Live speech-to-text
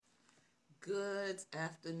Good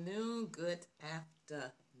afternoon. Good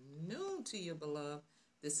afternoon to you, beloved.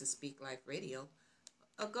 This is Speak Life Radio.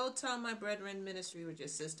 Go tell my brethren ministry with your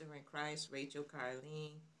sister in Christ, Rachel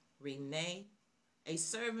Carleen Renee, a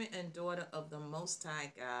servant and daughter of the Most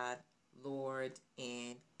High God, Lord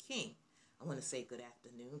and King. I want to say good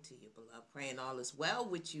afternoon to you, beloved. Praying all is well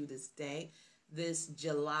with you this day, this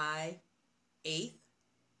July 8th,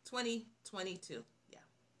 2022. Yeah.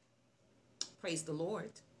 Praise the Lord.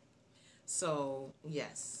 So,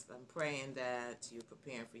 yes, I'm praying that you're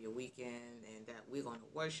preparing for your weekend and that we're going to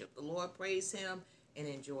worship the Lord, praise Him, and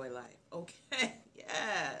enjoy life. Okay?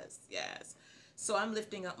 Yes. So, I'm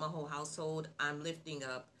lifting up my whole household. I'm lifting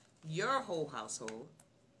up your whole household.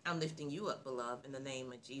 I'm lifting you up, beloved, in the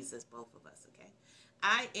name of Jesus, both of us, okay?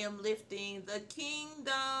 I am lifting the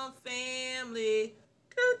Kingdom family.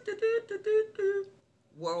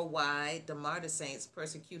 Worldwide, the martyr saints,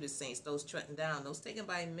 persecuted saints, those trodden down, those taken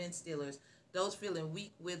by men stealers, those feeling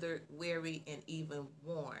weak, withered, weary, and even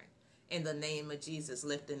worn. In the name of Jesus,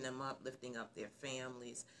 lifting them up, lifting up their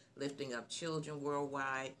families, lifting up children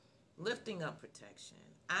worldwide, lifting up protection.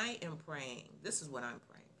 I am praying. This is what I'm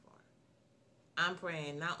praying for. I'm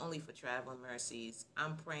praying not only for traveling mercies,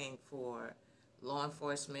 I'm praying for law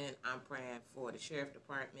enforcement, I'm praying for the sheriff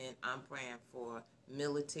department, I'm praying for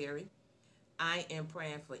military. I am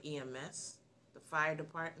praying for EMS, the fire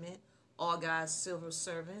department, all God's civil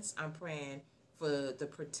servants. I'm praying for the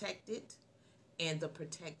protected and the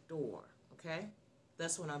protector, okay?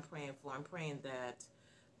 That's what I'm praying for. I'm praying that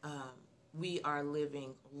we are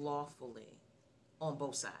living lawfully on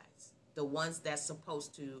both sides. The ones that's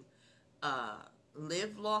supposed to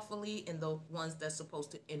live lawfully and the ones that's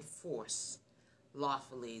supposed to enforce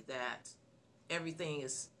lawfully, that everything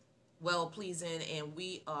is well-pleasing and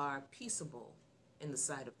we are peaceable in the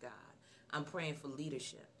sight of God. I'm praying for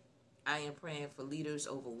leadership. I am praying for leaders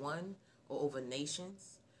over one or over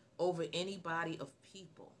nations, over any body of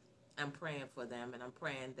people. I'm praying for them, and I'm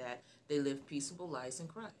praying that they live peaceable lives in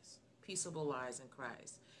Christ. Peaceable lives in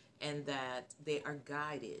Christ. And that they are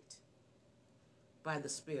guided by the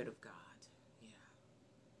Spirit of God.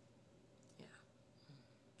 Yeah.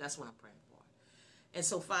 That's what I'm praying for. And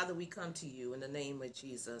so, Father, we come to you in the name of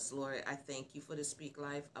Jesus. Lord, I thank you for the Speak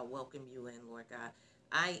Life. I welcome you in, Lord God.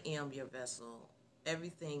 I am your vessel.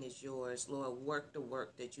 Everything is yours. Lord, work the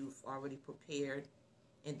work that you've already prepared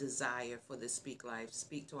and desire for this Speak Life.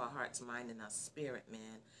 Speak to our hearts, mind, and our spirit,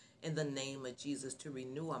 man. In the name of Jesus, to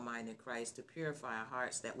renew our mind in Christ, to purify our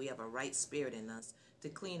hearts, that we have a right spirit in us, to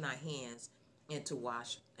clean our hands, and to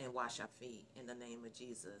wash our feet in the name of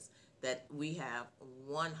Jesus. That we have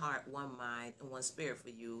one heart, one mind, and one spirit for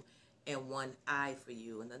you, and one eye for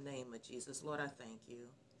you in the name of Jesus. Lord, I thank you.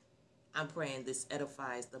 I'm praying this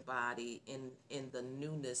edifies the body in the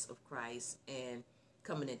newness of Christ and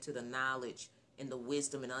coming into the knowledge and the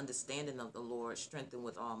wisdom and understanding of the Lord, strengthened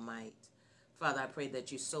with all might. Father, I pray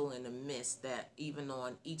that you're so in the midst that even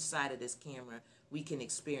on each side of this camera, we can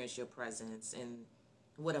experience your presence, and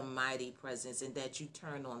what a mighty presence, and that you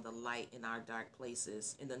turn on the light in our dark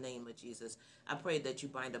places in the name of Jesus. I pray that you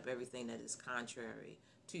bind up everything that is contrary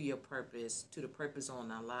to your purpose, to the purpose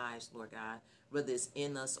on our lives, Lord God, whether it's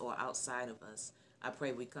in us or outside of us. I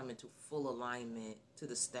pray we come into full alignment to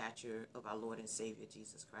the stature of our Lord and Savior,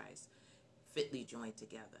 Jesus Christ, fitly joined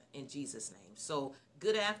together in Jesus' name. So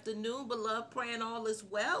good afternoon, beloved. Praying all is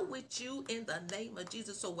well with you in the name of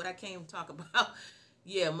Jesus. So what I came to talk about,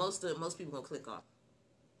 yeah, most people gonna click off.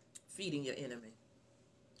 Feeding your enemy.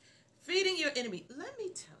 Feeding your enemy. Let me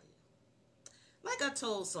tell you. Like I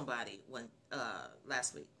told somebody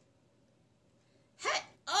last week.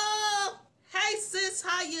 Hey sis,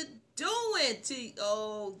 how you doing?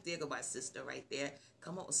 There go my sister right there.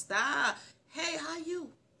 Come on, stop. Hey, how you?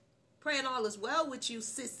 Praying all is well with you,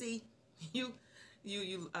 sissy. You.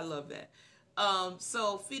 I love that.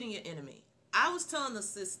 So feeding your enemy. I was telling the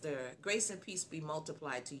sister, grace and peace be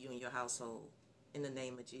multiplied to you and your household in the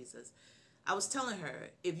name of Jesus. I was telling her,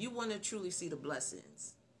 if you want to truly see the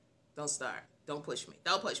blessings, don't start. Don't push me.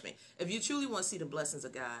 Don't push me. If you truly want to see the blessings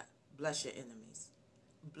of God, bless your enemies.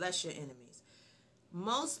 Bless your enemies.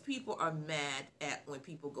 Most people are mad at when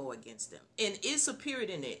people go against them. And it's a period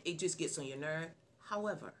in it. It just gets on your nerve.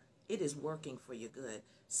 However, it is working for your good.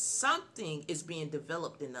 Something is being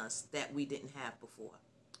developed in us that we didn't have before.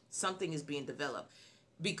 Something is being developed.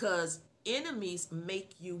 Because enemies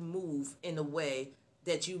make you move in a way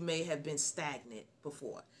that you may have been stagnant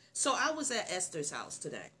before. So I was at Esther's house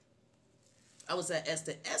today. I was at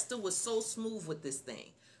Esther. Esther was so smooth with this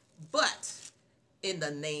thing. But in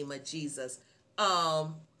the name of Jesus,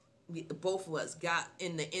 both of us got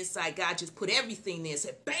in the inside. God just put everything there and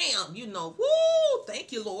said, bam, woo,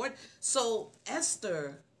 thank you, Lord. So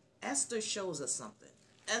Esther shows us something.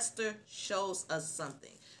 Esther shows us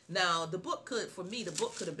something. Now, for me, the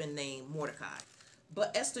book could have been named Mordecai,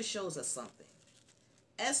 but Esther shows us something.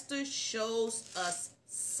 Esther shows us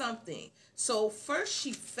something. So first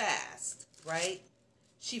she fasts, right?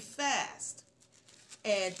 She fasts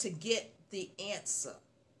and to get the answer.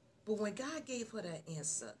 But when God gave her that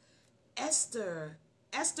answer, Esther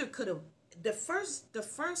could have the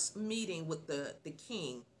first meeting with the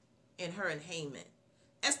king and her and Haman.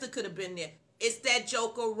 Esther could have been there. It's that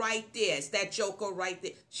joker right there. It's that joker right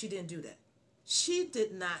there. She didn't do that. She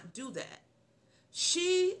did not do that.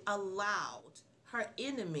 She allowed her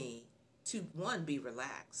enemy to, one, be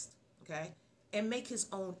relaxed, okay, and make his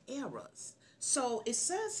own errors. So it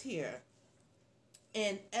says here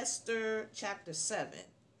in Esther chapter 7,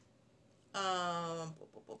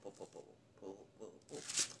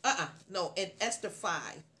 in Esther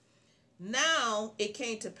 5. Now it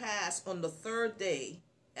came to pass on the third day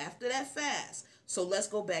after that fast. So let's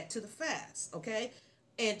go back to the fast, okay?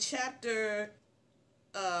 In chapter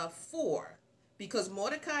 4, because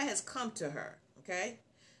Mordecai has come to her, okay?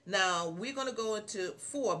 Now we're going to go into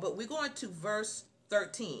 4, but we're going to verse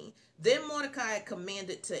 13. Then Mordecai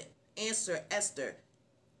commanded to answer Esther,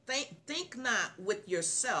 Think not with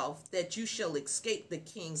yourself that you shall escape the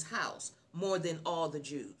king's house more than all the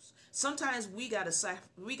Jews. Sometimes we gotta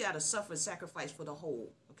suffer sacrifice for the whole,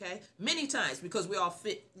 okay? Many times because we all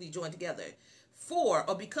fitly joined together. Or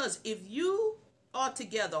because if you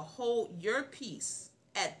altogether hold your peace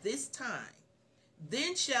at this time,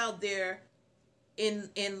 then shall there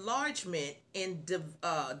enlargement and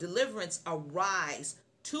deliverance arise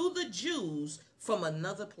to the Jews from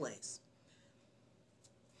another place.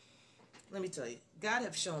 Let me tell you, God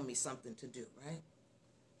have shown me something to do, right?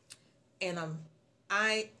 And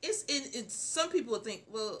some people will think,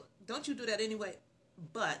 well, don't you do that anyway?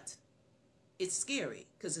 But it's scary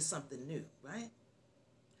because it's something new, right?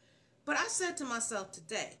 But I said to myself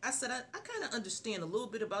today, I said, I kind of understand a little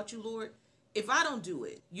bit about you, Lord. If I don't do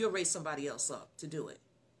it, you'll raise somebody else up to do it.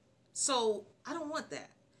 So I don't want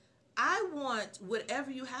that. I want whatever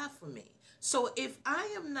you have for me. So if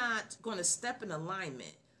I am not going to step in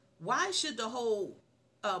alignment, why should the whole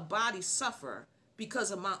body suffer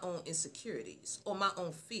because of my own insecurities or my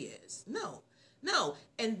own fears? No.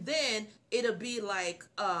 And then it'll be like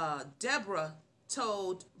Deborah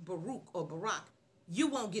told Barak, you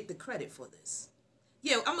won't get the credit for this.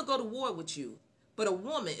 Yeah, I'm going to go to war with you, but a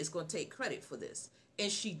woman is going to take credit for this.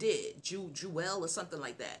 And she did, Jewel or something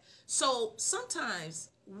like that. So sometimes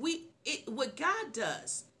what God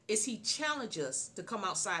does is he challenges us to come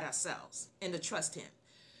outside ourselves and to trust him.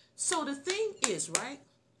 So the thing is, right,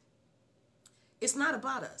 it's not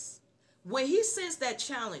about us. When he sends that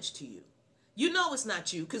challenge to you, you know it's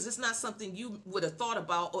not you because it's not something you would have thought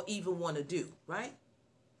about or even want to do, right?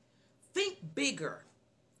 Think bigger.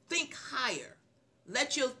 Think higher.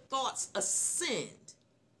 Let your thoughts ascend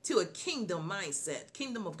to a kingdom mindset,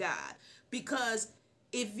 kingdom of God. Because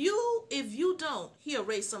if you don't, he'll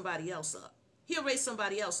raise somebody else up. He'll raise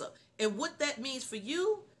somebody else up. And what that means for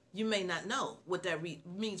you, you may not know what that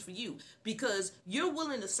means for you because you're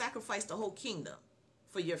willing to sacrifice the whole kingdom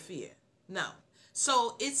for your fear. No.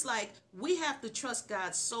 So it's like we have to trust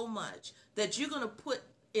God so much that you're going to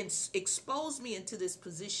expose me into this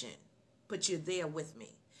position, but you're there with me.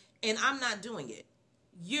 And I'm not doing it.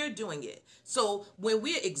 You're doing it. So when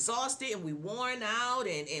we're exhausted and we're worn out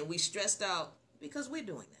and we stressed out, because we're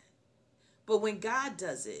doing that. But when God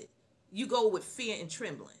does it, you go with fear and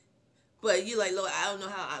trembling. But you're like, Lord, I don't know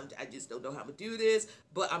how, I just don't know how to do this,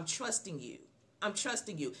 but I'm trusting you. I'm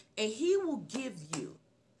trusting you. And he will give you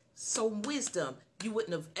some wisdom you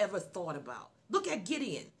wouldn't have ever thought about. Look at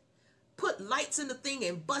Gideon. Put lights in the thing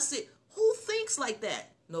and bust it. Who thinks like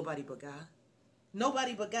that? Nobody but God.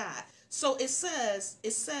 Nobody but God. So it says,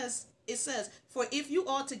 for if you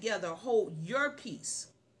altogether hold your peace,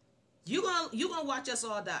 you're gonna watch us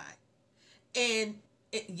all die. And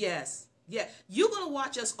yes, you're gonna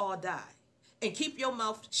watch us all die and keep your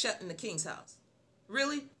mouth shut in the king's house.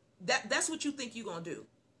 Really? That's what you think you're gonna do?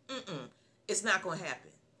 It's not gonna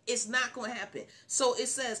happen. It's not gonna happen. So it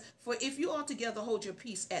says, for if you altogether hold your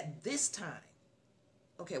peace at this time.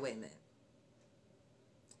 Okay, wait a minute.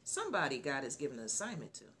 Somebody God has given an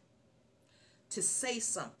assignment to say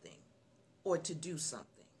something or to do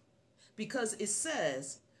something. Because it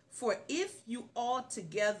says, for if you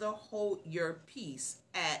altogether hold your peace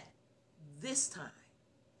at this time,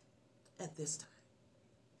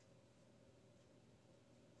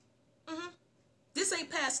 this ain't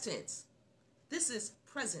past tense. This is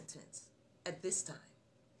present tense at this time.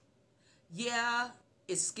 Yeah,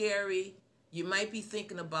 it's scary. You might be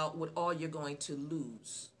thinking about what all you're going to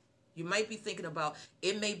lose. You might be thinking about,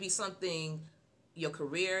 it may be something, your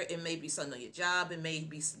career, it may be something on your job, it may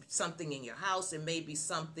be something in your house, it may be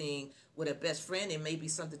something with a best friend, it may be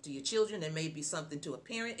something to your children, it may be something to a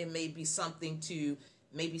parent, it may be something to,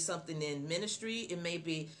 maybe something in ministry, it may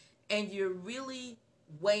be, and you're really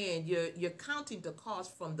weighing, you're counting the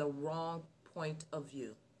cost from the wrong point of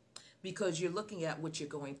view, because you're looking at what you're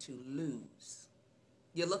going to lose.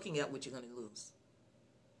 You're looking at what you're going to lose.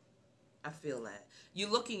 I feel that.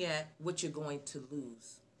 You're looking at what you're going to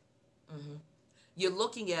lose. You're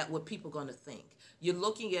looking at what people are going to think. You're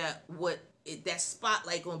looking at what that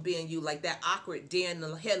spotlight going to be on you, like that awkward deer in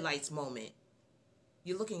the headlights moment.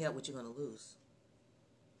 You're looking at what you're going to lose.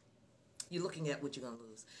 You're looking at what you're going to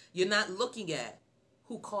lose. You're not looking at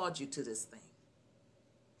who called you to this thing.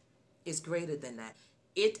 It's greater than that.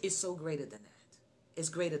 It is so greater than that. It's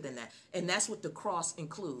greater than that. And that's what the cross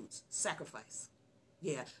includes, sacrifice.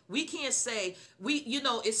 Yeah, we can't say,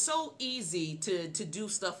 it's so easy to do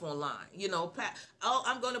stuff online.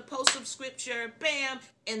 I'm going to post some scripture, bam,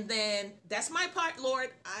 and then that's my part, Lord.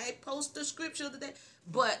 I post the scripture today.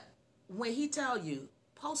 But when he tell you,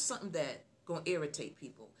 post something that going to irritate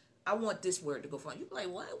people, I want this word to go for you. You're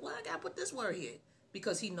like, why I got to put this word here?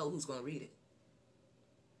 Because he know who's going to read it.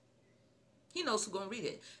 He knows who's going to read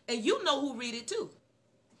it. And you know who read it too.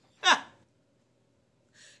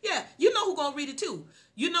 Yeah, you know who going to read it too.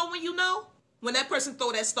 You know when that person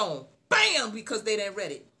throw that stone, bam, because they didn't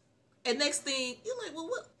read it. And next thing, you're like, well,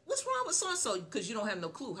 what's wrong with so-and-so? Because you don't have no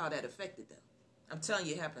clue how that affected them. I'm telling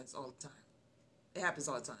you, it happens all the time. It happens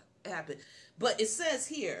all the time. It happened. But it says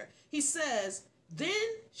here, he says, then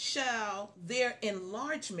shall their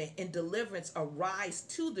enlargement and deliverance arise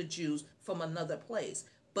to the Jews from another place.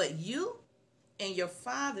 But you and your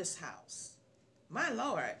father's house, my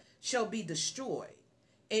Lord, shall be destroyed.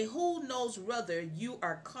 And who knows whether you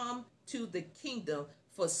are come to the kingdom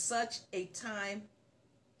for such a time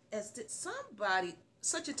as this? Somebody,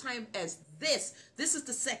 such a time as this. This is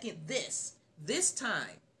the second this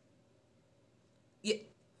time. Yeah.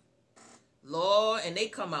 Lord, and they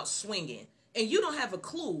come out swinging. And you don't have a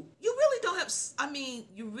clue. You really don't have,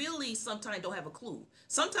 you really sometimes don't have a clue.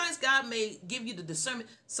 Sometimes God may give you the discernment.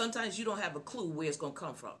 Sometimes you don't have a clue where it's going to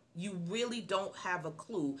come from. You really don't have a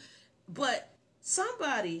clue. But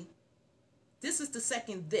somebody, this is the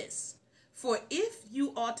second this. For if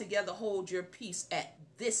you altogether hold your peace at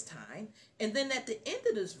this time, and then at the end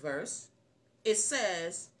of this verse, it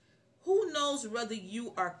says, who knows whether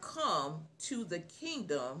you are come to the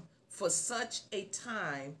kingdom for such a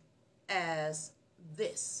time as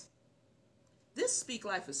this. This Speak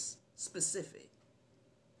Life is specific.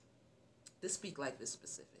 This Speak Life is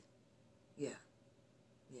specific. Yeah.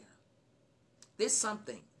 Yeah. There's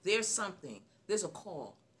something. There's something. There's a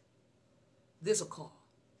call. There's a call.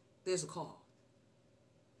 There's a call.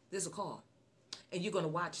 There's a call. And you're going to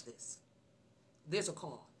watch this. There's a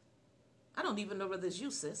call. I don't even know whether it's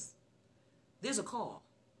you, sis. There's a call.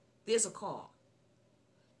 There's a call.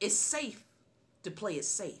 It's safe to play it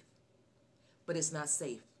safe. But it's not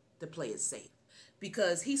safe to play it safe.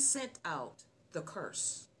 Because he sent out the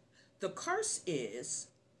curse. The curse is,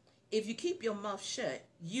 if you keep your mouth shut,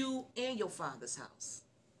 you and your father's house.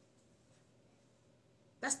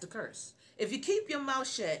 That's the curse. If you keep your mouth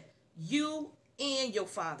shut, you and your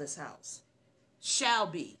father's house shall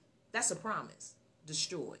be, that's a promise,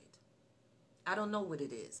 destroyed. I don't know what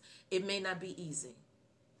it is. It may not be easy.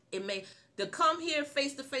 To come here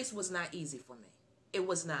face to face was not easy for me. It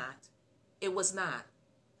was not. It was not.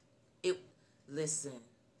 Listen,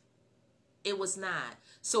 it was not.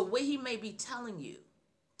 So what he may be telling you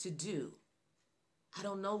to do, I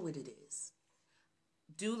don't know what it is.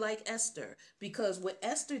 Do like Esther, because what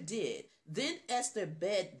Esther did, then Esther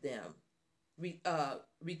bade them,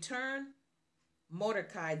 return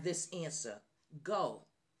Mordecai this answer, go,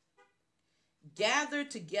 gather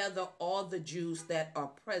together all the Jews that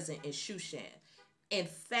are present in Shushan, and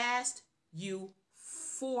fast you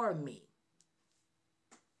for me.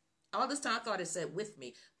 All this time I thought it said with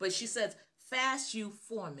me, but she says, fast you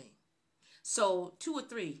for me. So 2 or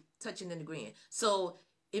 3 touching and agreeing. So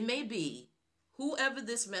it may be whoever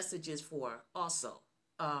this message is for also,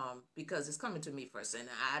 because it's coming to me first, and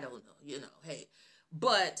I don't know, hey.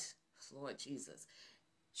 But, Lord Jesus,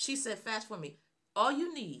 she said, fast for me. All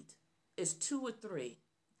you need is 2 or 3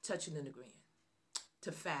 touching and agreeing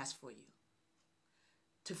to fast for you.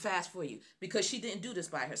 To fast for you. Because she didn't do this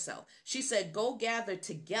by herself. She said, go gather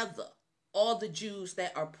together all the Jews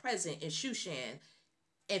that are present in Shushan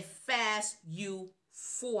and fast you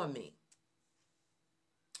for me.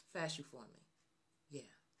 Fast you for me. Yeah.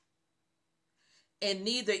 and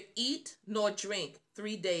neither eat nor drink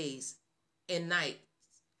 3 days and night,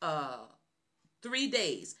 3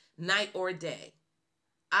 days, night or day.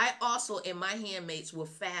 I also and my handmaids will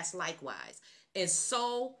fast likewise, and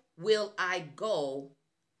so will I go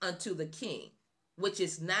unto the king, which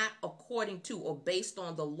is not according to or based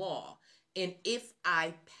on the law. And if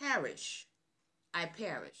I perish, I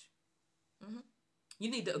perish. You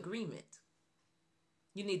need the agreement.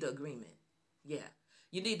 You need the agreement. Yeah.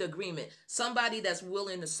 You need the agreement. Somebody that's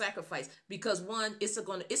willing to sacrifice, because one, it's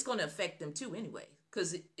gonna affect them too anyway,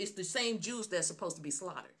 because it's the same Jews that's supposed to be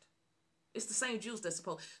slaughtered. It's the same Jews that's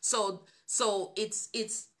supposed. So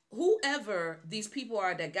it's whoever these people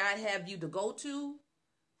are that God have you to go to,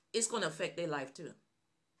 it's gonna affect their life too.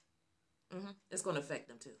 It's gonna affect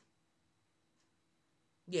them too.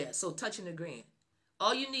 Yeah. So touch and agreeing.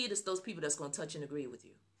 All you need is those people that's gonna touch and agree with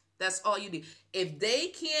you. That's all you need. If they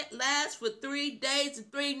can't last for 3 days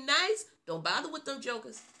and 3 nights, don't bother with them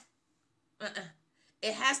jokers.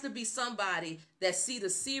 It has to be somebody that see the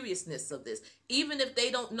seriousness of this. Even if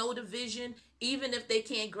they don't know the vision, even if they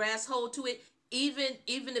can't grasp hold to it, even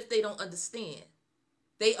if they don't understand,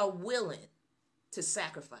 they are willing to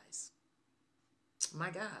sacrifice. My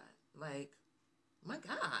God. Like, my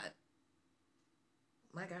God.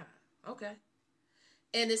 My God. Okay.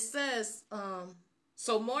 And it says,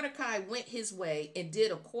 so Mordecai went his way and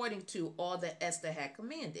did according to all that Esther had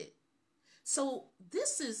commanded. So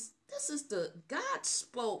this is the God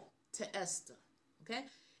spoke to Esther. Okay,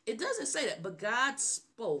 it doesn't say that, but God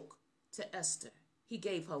spoke to Esther. He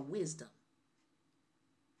gave her wisdom.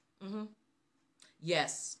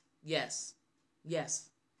 Yes, yes, yes.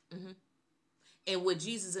 And with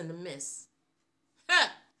Jesus in the midst,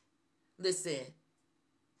 listen,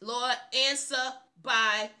 Lord, answer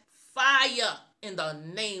by fire in the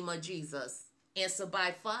name of Jesus. Answer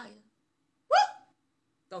by fire. Woo!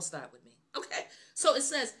 Don't start with me. Okay. So it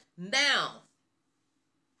says now.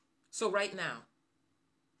 So right now,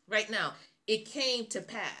 it came to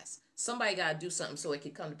pass. Somebody got to do something so it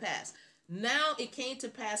can come to pass. Now it came to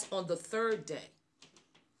pass on the 3rd day,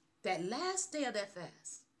 that last day of that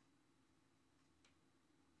fast.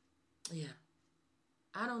 Yeah.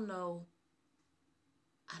 I don't know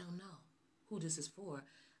who this is for.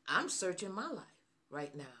 I'm searching my life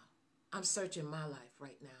right now.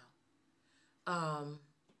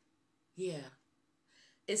 Yeah.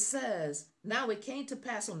 It says, now it came to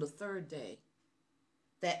pass on the 3rd day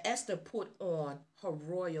that Esther put on her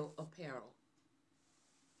royal apparel.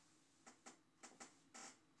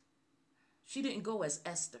 She didn't go as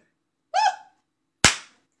Esther.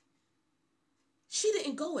 She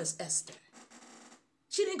didn't go as Esther.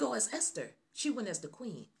 She didn't go as Esther. She went as the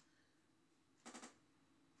queen.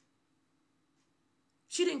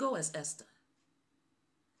 She didn't go as Esther.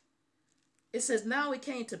 It says, now it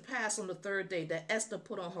came to pass on the 3rd day that Esther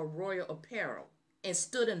put on her royal apparel and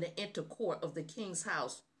stood in the inner court of the king's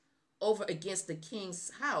house over against the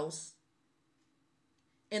king's house.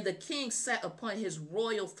 And the king sat upon his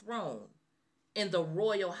royal throne in the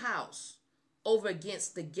royal house over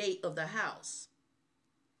against the gate of the house.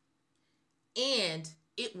 And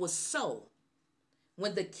it was so,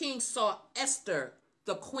 when the king saw Esther,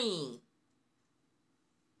 the queen,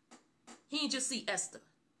 he didn't just see Esther.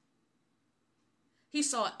 He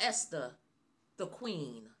saw Esther, the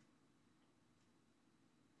queen.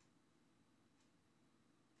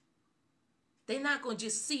 They're not going to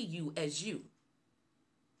just see you as you.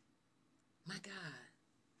 My God.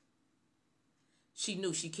 She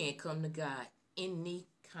knew she can't come to God any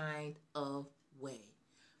kind of way.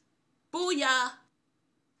 Booyah!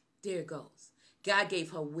 There it goes. God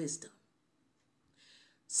gave her wisdom.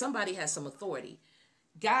 Somebody has some authority.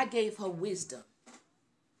 God gave her wisdom.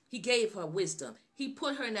 He gave her wisdom. He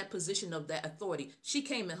put her in that position of that authority. She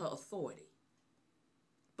came in her authority.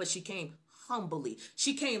 But she came humbly.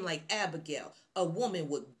 She came like Abigail, a woman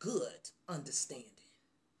with good understanding.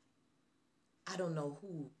 I don't know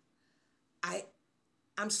who.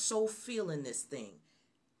 I'm so feeling this thing.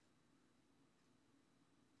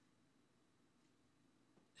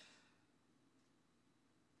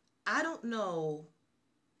 I don't know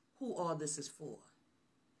who all this is for.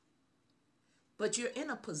 But you're in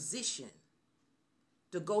a position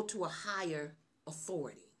to go to a higher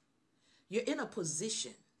authority. You're in a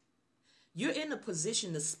position. You're in a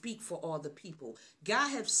position to speak for all the people. God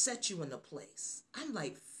have set you in a place. I'm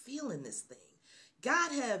like feeling this thing.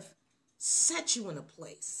 God have set you in a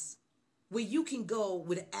place where you can go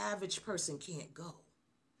where the average person can't go.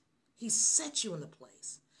 He set you in a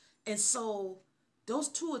place. And so those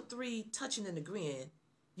 2 or 3 touching and agreeing,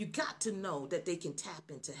 you got to know that they can tap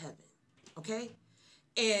into heaven. Okay?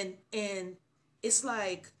 And it's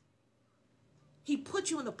like He put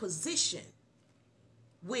you in a position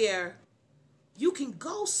where you can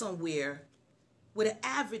go somewhere where the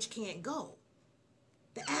average can't go.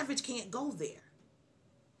 The average can't go there.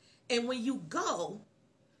 And when you go,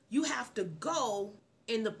 you have to go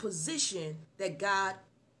in the position that God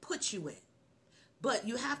put you in. But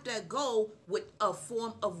you have to go with a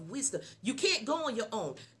form of wisdom. You can't go on your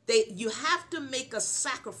own. You have to make a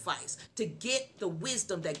sacrifice to get the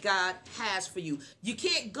wisdom that God has for you. You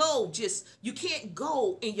can't go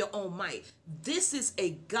in your own might. This is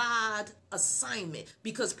a God assignment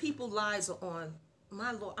because people's lives are on,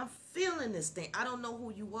 my Lord, I'm feeling this thing. I don't know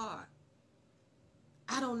who you are.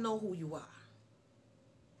 I don't know who you are.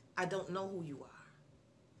 I don't know who you are.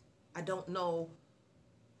 I don't know.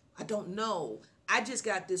 I just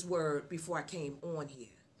got this word before I came on here,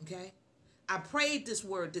 okay? I prayed this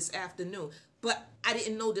word this afternoon, but I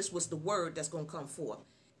didn't know this was the word that's going to come forth.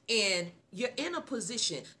 And you're in a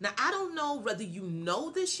position. Now, I don't know whether you know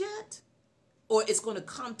this yet or it's going to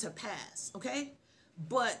come to pass, okay?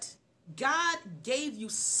 But God gave you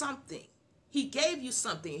something. He gave you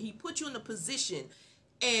something. He put you in a position,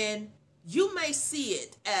 and you may see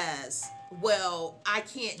it as, well, I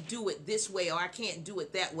can't do it this way or I can't do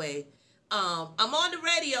it that way. I'm on the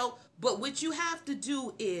radio, but what you have to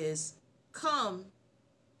do is come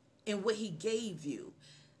in what he gave you.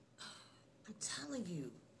 I'm telling you.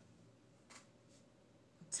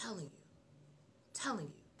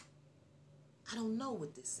 I don't know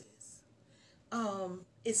what this is.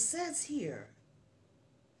 It says here,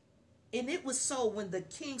 and it was so when the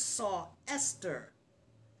king saw Esther,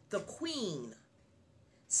 the queen,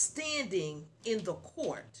 standing in the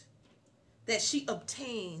court, that she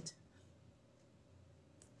obtained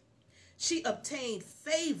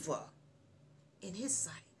favor in his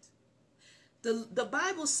sight. The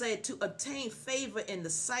Bible said to obtain favor in the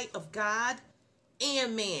sight of God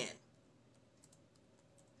and man.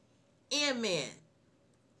 And man.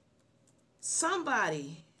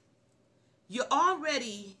 Somebody, you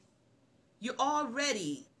already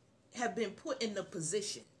have been put in the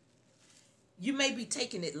position. You may be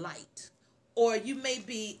taking it light, or you may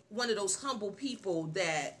be one of those humble people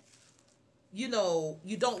that, you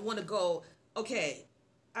don't want to go, okay,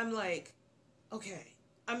 I'm like, okay.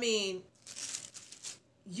 I mean,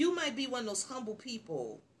 you might be one of those humble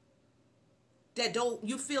people that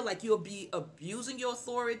you feel like you'll be abusing your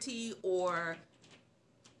authority, or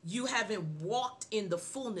you haven't walked in the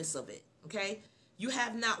fullness of it, okay? You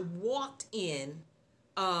have not walked in,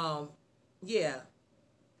 I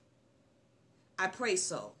pray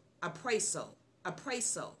so.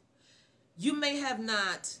 You may have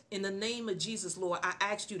not, in the name of Jesus, Lord, I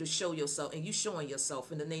asked you to show yourself, and you showing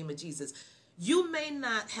yourself in the name of Jesus. You may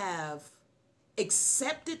not have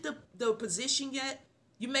accepted the position yet.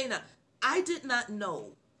 You may not. I did not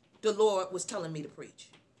know the Lord was telling me to preach.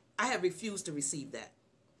 I have refused to receive that.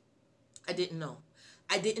 I didn't know.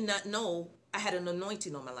 I did not know I had an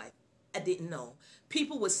anointing on my life. I didn't know.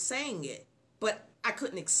 People were saying it, but I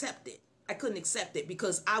couldn't accept it. I couldn't accept it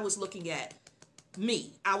because I was looking at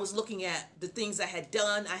me. I was looking at the things I had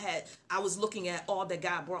done. I was looking at all that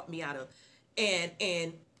God brought me out of, and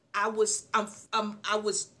I was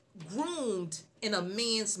groomed in a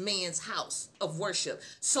man's house of worship.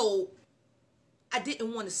 So I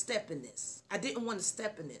didn't want to step in this.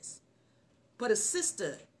 But a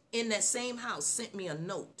sister in that same house sent me a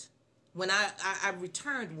note when I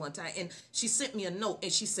returned one time, and she sent me a note,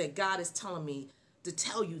 and she said, God is telling me to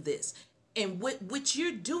tell you this. And what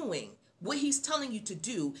you're doing, what he's telling you to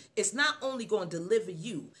do, is not only going to deliver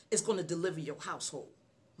you, it's going to deliver your household.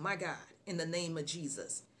 My God, in the name of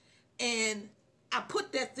Jesus. And I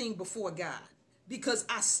put that thing before God because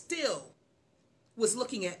I still was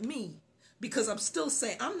looking at me, because I'm still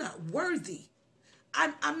saying I'm not worthy.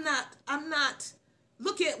 I'm not.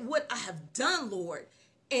 Look at what I have done, Lord.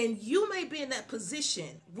 And you may be in that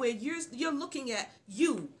position where you're looking at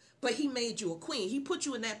you, but he made you a queen. He put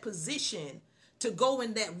you in that position to go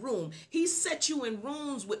in that room. He set you in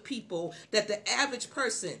rooms with people that the average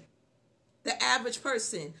person,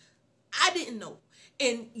 I didn't know.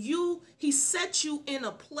 And he set you in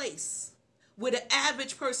a place where the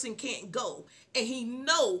average person can't go. And he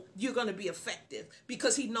know you're going to be effective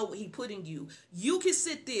because he know what he put in you. You can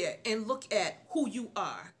sit there and look at who you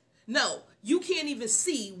are. No, you can't even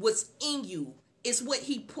see what's in you. It's what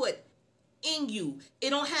he put in you.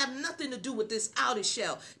 It don't have nothing to do with this outer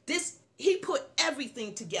shell. He put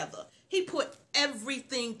everything together.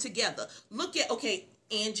 Look at, okay,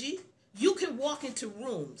 Angie, you can walk into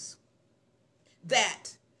rooms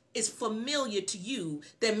that is familiar to you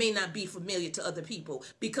that may not be familiar to other people,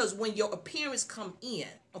 because when your appearance come in,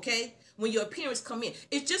 okay, when your appearance come in.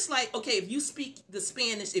 It's just like, okay, if you speak the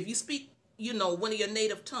Spanish, if you speak, one of your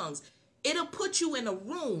native tongues, it'll put you in a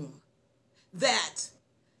room that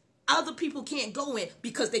other people can't go in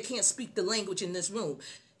because they can't speak the language in this room.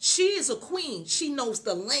 She is a queen. She knows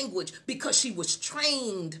the language because she was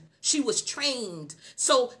trained. She was trained.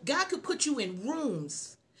 So God could put you in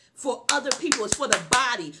rooms for other people. It's for the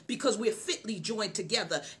body because we're fitly joined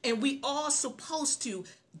together. And we all supposed to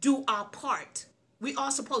do our part. We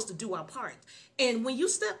are supposed to do our part. And when you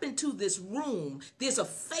step into this room, there's a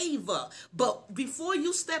favor. But before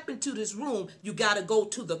you step into this room, you got to go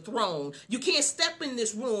to the throne. You can't step in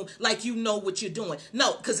this room like you know what you're doing.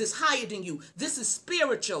 No, because it's higher than you. This is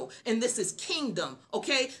spiritual and this is kingdom.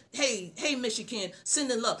 Okay? Hey, Michigan,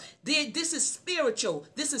 sending love. This is spiritual.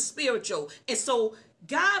 This is spiritual. And so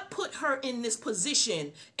God put her in this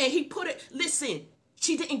position and he put it, listen,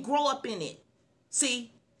 she didn't grow up in it.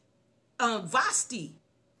 See? Vasti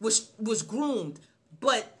was groomed,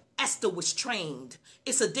 but Esther was trained.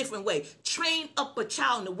 It's a different way. Train up a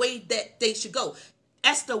child in the way that they should go.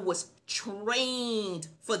 Esther was trained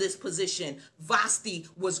for this position. Vasti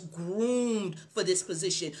was groomed for this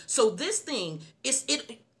position. So this thing,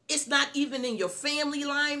 it's not even in your family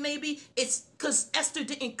line, maybe. It's because Esther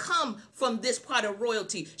didn't come from this part of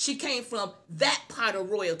royalty. She came from that part of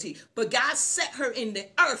royalty. But God set her in the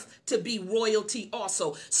earth to be royalty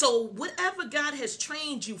also. So whatever God has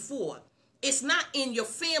trained you for, it's not in your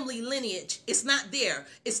family lineage. It's not there.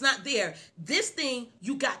 It's not there. This thing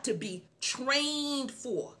you got to be trained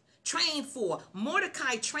for. Trained for.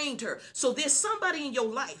 Mordecai trained her. So there's somebody in your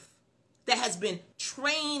life that has been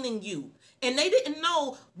training you. And they didn't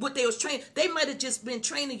know what they was training. They might have just been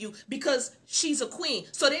training you because she's a queen.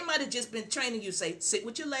 So they might have just been training you, say, sit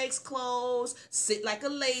with your legs closed, sit like a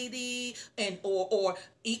lady, and or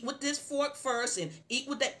eat with this fork first and eat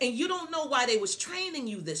with that. And you don't know why they was training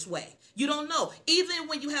you this way. You don't know. Even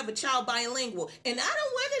when you have a child bilingual, and I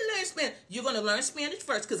don't want to learn Spanish, you're going to learn Spanish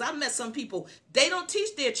first, because I've met some people, they don't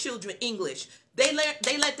teach their children English. They let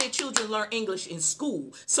their children learn English in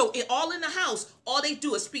school. So all in the house, all they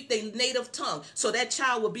do is speak their native tongue. So that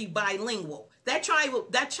child will be bilingual. That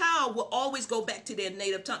child will always go back to their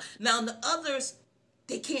native tongue. Now the others,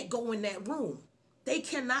 they can't go in that room. They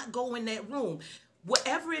cannot go in that room.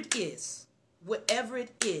 Whatever it is,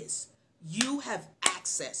 you have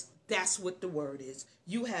access. That's what the word is.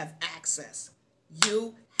 You have access.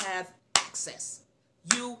 You have access.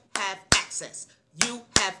 You have access. You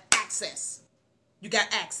have access. You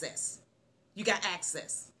got access. You got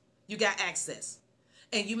access. You got access.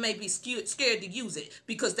 And you may be scared to use it,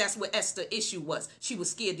 because that's what Esther's issue was. She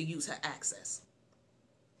was scared to use her access.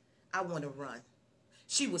 I want to run.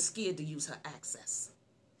 She was scared to use her access.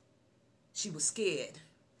 She was scared.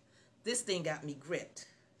 This thing got me gripped.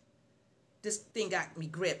 This thing got me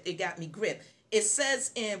gripped. It got me gripped. It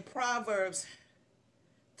says in Proverbs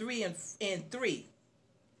 3:3,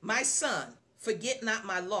 my son, forget not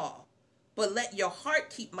my law, but let your heart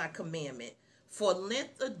keep my commandment. For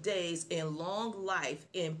length of days and long life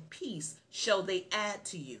and peace shall they add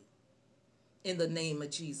to you. In the name of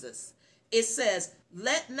Jesus. It says,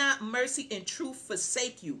 let not mercy and truth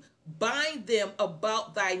forsake you. Bind them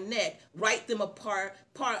about thy neck. Write them upon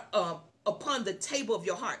the table of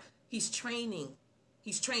your heart. He's training.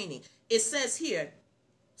 He's training. It says here,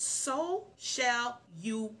 so shall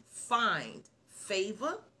you find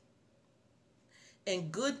favor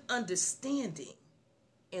and good understanding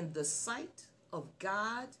in the sight of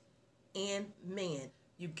God and man.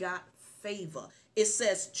 You got favor. It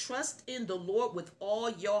says, trust in the Lord with all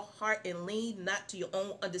your heart and lean not to your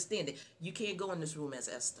own understanding. You can't go in this room as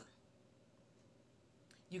Esther.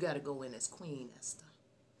 You got to go in as Queen Esther.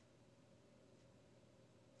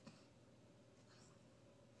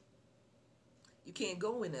 You can't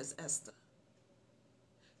go in as Esther.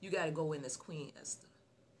 You got to go in as Queen Esther.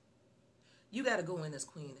 You got to go in as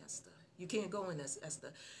Queen Esther. You can't go in as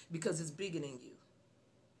Esther because it's bigger than you.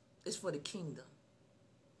 It's for the kingdom.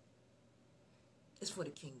 It's for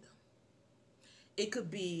the kingdom. It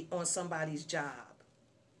could be on somebody's job.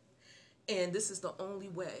 And this is the only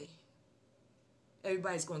way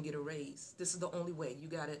everybody's going to get a raise. This is the only way. You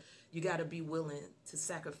gotta be willing to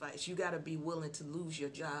sacrifice. You got to be willing to lose your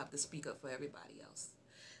job to speak up for everybody else.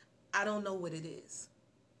 I don't know what it is.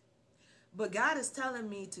 But God is telling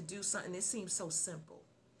me to do something that seems so simple.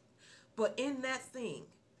 But in that thing,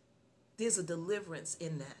 there's a deliverance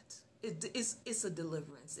in that. It's a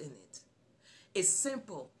deliverance in it. It's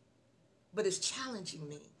simple, but it's challenging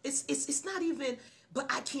me. It's not even, but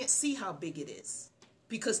I can't see how big it is.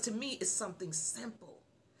 Because to me, it's something simple,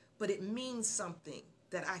 but it means something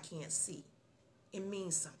that I can't see. It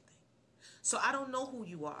means something. So I don't know who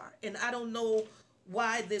you are, and I don't know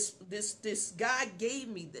why this God gave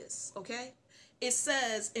me this, okay? It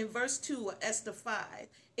says in verse 2 of Esther 5,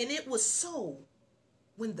 and it was so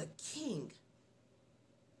when the king,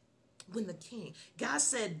 God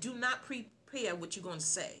said, do not prepare what you're going to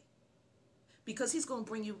say, because he's going to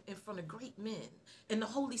bring you in front of great men, and the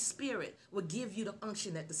Holy Spirit will give you the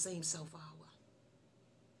unction at the same self hour.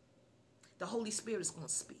 The Holy Spirit is going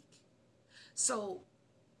to speak. So,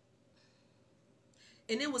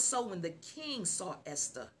 and it was so when the king saw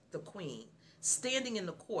Esther, the queen, standing in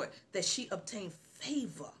the court, that she obtained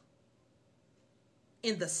favor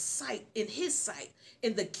in his sight.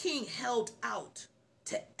 And the king held out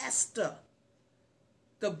to Esther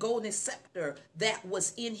the golden scepter that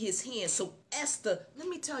was in his hand. So Esther, let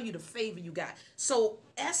me tell you the favor you got. So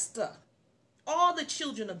Esther, all the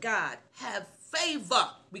children of God have favor.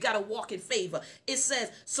 We got to walk in favor. It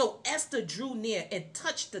says, so Esther drew near and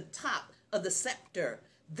touched the top of the scepter.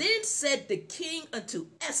 Then said the king unto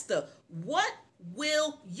Esther, what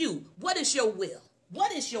will you? What is your will?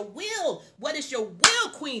 What is your will? What is your will,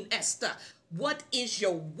 Queen Esther? What is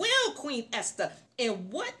your will, Queen Esther? And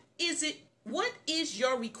what is it? What is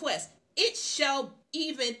your request? It shall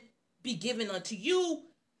even be given unto you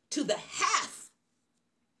to the half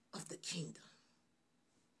of the kingdom.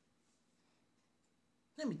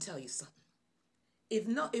 Let me tell you something.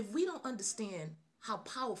 If we don't understand how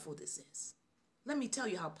powerful this is, let me tell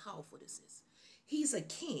you how powerful this is. He's a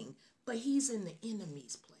king, but he's in the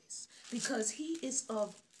enemy's place because he is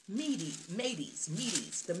of Medes.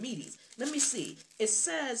 Let me see. It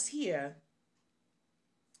says here,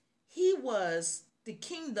 he was the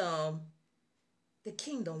kingdom.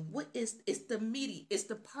 What is, it's the Medes, it's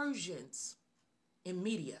the Persians in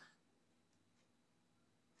Media.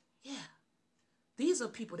 Yeah. These are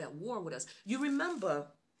people that war with us. You remember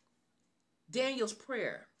Daniel's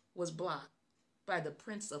prayer was blocked by the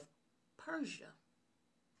prince of Persia.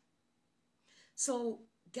 So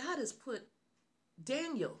God has put,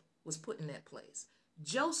 Daniel was put in that place.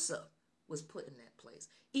 Joseph was put in that place.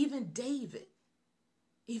 Even David.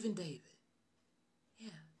 Yeah.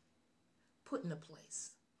 Put in a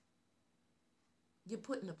place. You're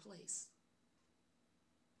put in a place.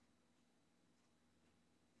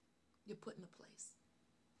 You're put in a place.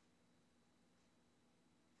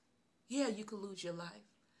 Yeah, you could lose your life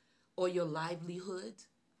or your livelihood.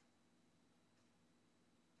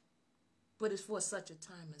 But it's for such a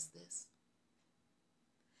time as this.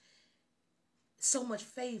 So much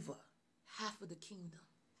favor, half of the kingdom.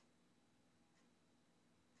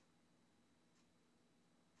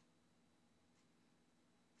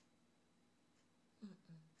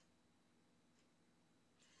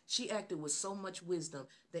 She acted with so much wisdom.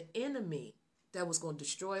 The enemy that was going to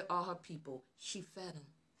destroy all her people, she fed him.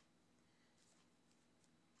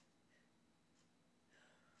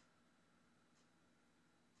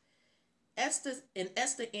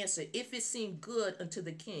 Esther answered, if it seem good unto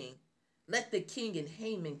the king, let the king and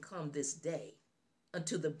Haman come this day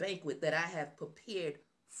unto the banquet that I have prepared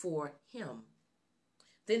for him.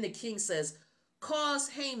 Then the king says, cause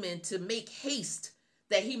Haman to make haste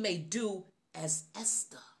that he may do as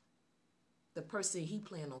Esther, the person he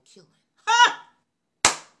planned on killing. Ha!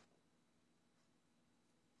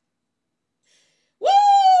 Woo!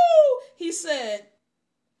 He said,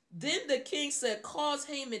 then the king said, cause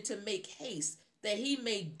Haman to make haste that he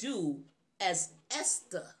may do as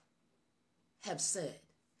Esther have said.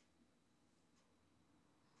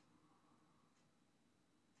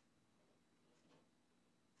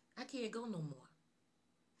 I can't go no more.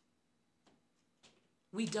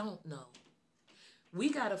 We don't know. We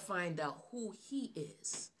got to find out who he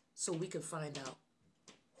is so we can find out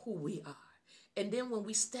who we are. And then when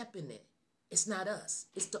we step in it, it's not us.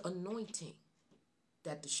 It's the anointing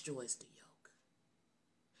that destroys the yoke.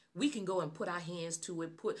 We can go and put our hands to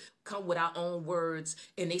it, come with our own words,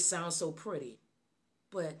 and they sound so pretty.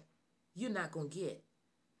 But you're not going to get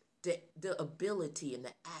the ability and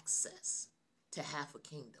the access to half a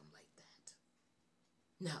kingdom like that.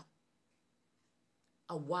 No.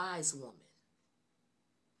 A wise woman.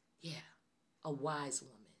 Yeah, a wise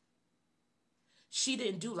woman. She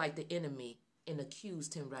didn't do like the enemy and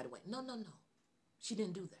accused him right away. No. She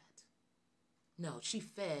didn't do that. No, she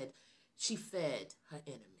fed her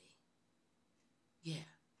enemy. Yeah.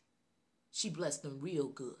 She blessed them real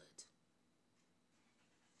good.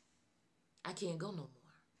 I can't go no more.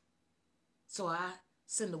 So I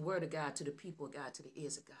send the word of God to the people of God, to the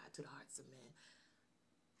ears of God, to the hearts of men.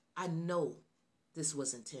 I know this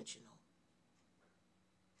was intentional.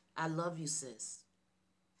 I love you, sis.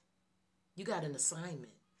 You got an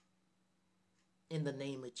assignment. In the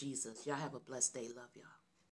name of Jesus. Y'all have a blessed day. Love y'all.